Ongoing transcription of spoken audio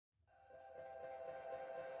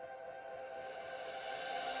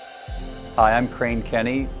Hi, I'm Crane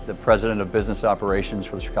Kenny, the President of Business Operations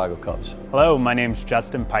for the Chicago Cubs. Hello, my name's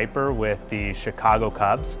Justin Piper with the Chicago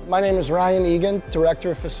Cubs. My name is Ryan Egan,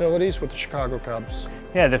 Director of Facilities with the Chicago Cubs.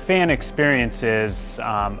 Yeah, the fan experience is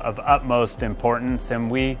of utmost importance, and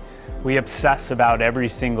we obsess about every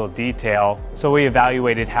single detail. So we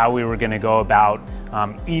evaluated how we were going to go about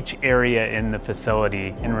each area in the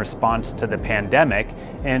facility in response to the pandemic,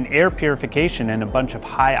 and air purification in a bunch of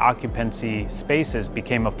high occupancy spaces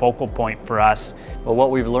became a focal point for us. Well,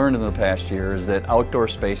 what we've learned in the past year is that outdoor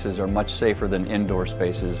spaces are much safer than indoor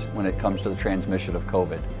spaces when it comes to the transmission of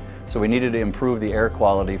COVID. So we needed to improve the air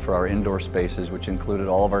quality for our indoor spaces, which included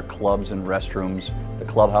all of our clubs and restrooms, the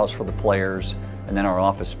clubhouse for the players, and then our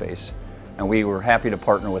office space. And we were happy to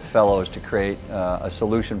partner with Fellowes to create a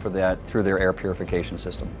solution for that through their air purification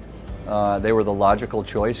system. They were the logical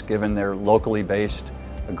choice given they're locally based,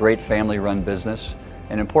 a great family-run business,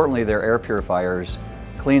 and importantly their air purifiers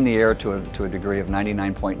clean the air to a degree of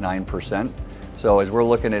 99.9%. So as we're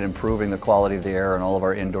looking at improving the quality of the air in all of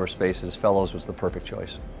our indoor spaces, Fellowes was the perfect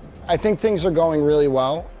choice. I think things are going really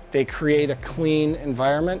well. They create a clean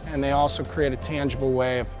environment, and they also create a tangible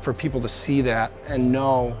way for people to see that and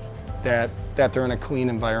know that they're in a clean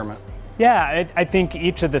environment. Yeah, I think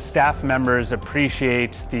each of the staff members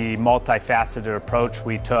appreciates the multifaceted approach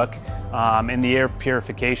we took, and the air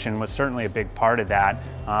purification was certainly a big part of that.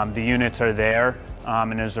 The units are there,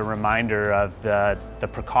 and as a reminder of the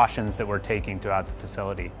precautions that we're taking throughout the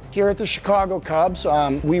facility. Here at the Chicago Cubs,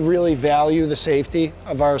 we really value the safety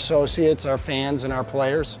of our associates, our fans, and our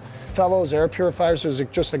players. Fellowes Air Purifiers is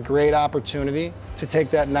just a great opportunity to take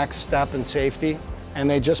that next step in safety, and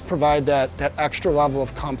they just provide that extra level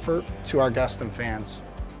of comfort to our guests and fans.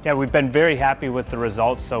 Yeah, we've been very happy with the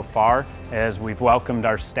results so far as we've welcomed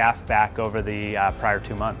our staff back over the prior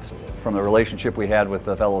 2 months. From the relationship we had with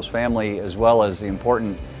the Fellowes family, as well as the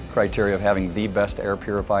important criteria of having the best air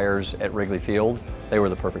purifiers at Wrigley Field, they were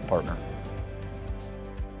the perfect partner.